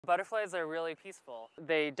Butterflies are really peaceful.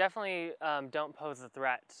 They definitely don't pose a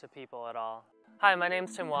threat to people at all. Hi, my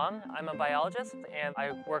name's Tim Wong. I'm a biologist and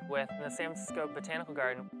I work with the San Francisco Botanical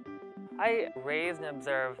Garden. I raise and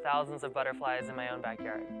observe thousands of butterflies in my own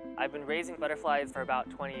backyard. I've been raising butterflies for about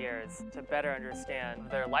 20 years to better understand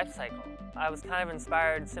their life cycle. I was kind of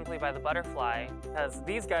inspired simply by the butterfly because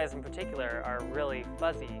these guys in particular are really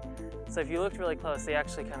fuzzy. So if you looked really close, they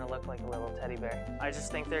actually kind of look like a little teddy bear. I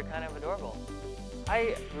just think they're kind of adorable.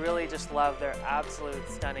 I really just love their absolute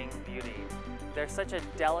stunning beauty. They're such a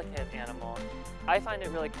delicate animal. I find it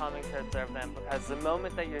really calming to observe them because the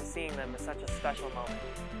moment that you're seeing them is such a special moment.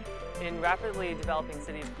 In rapidly developing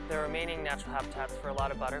cities, the remaining natural habitats for a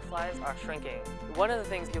lot of butterflies are shrinking. One of the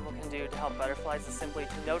things people can do to help butterflies is simply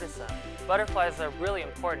to notice them. Butterflies are really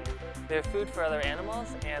important. They're food for other animals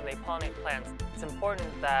and they pollinate plants. It's important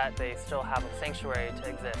that they still have a sanctuary to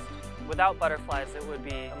exist. Without butterflies, it would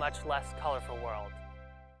be a much less colorful world.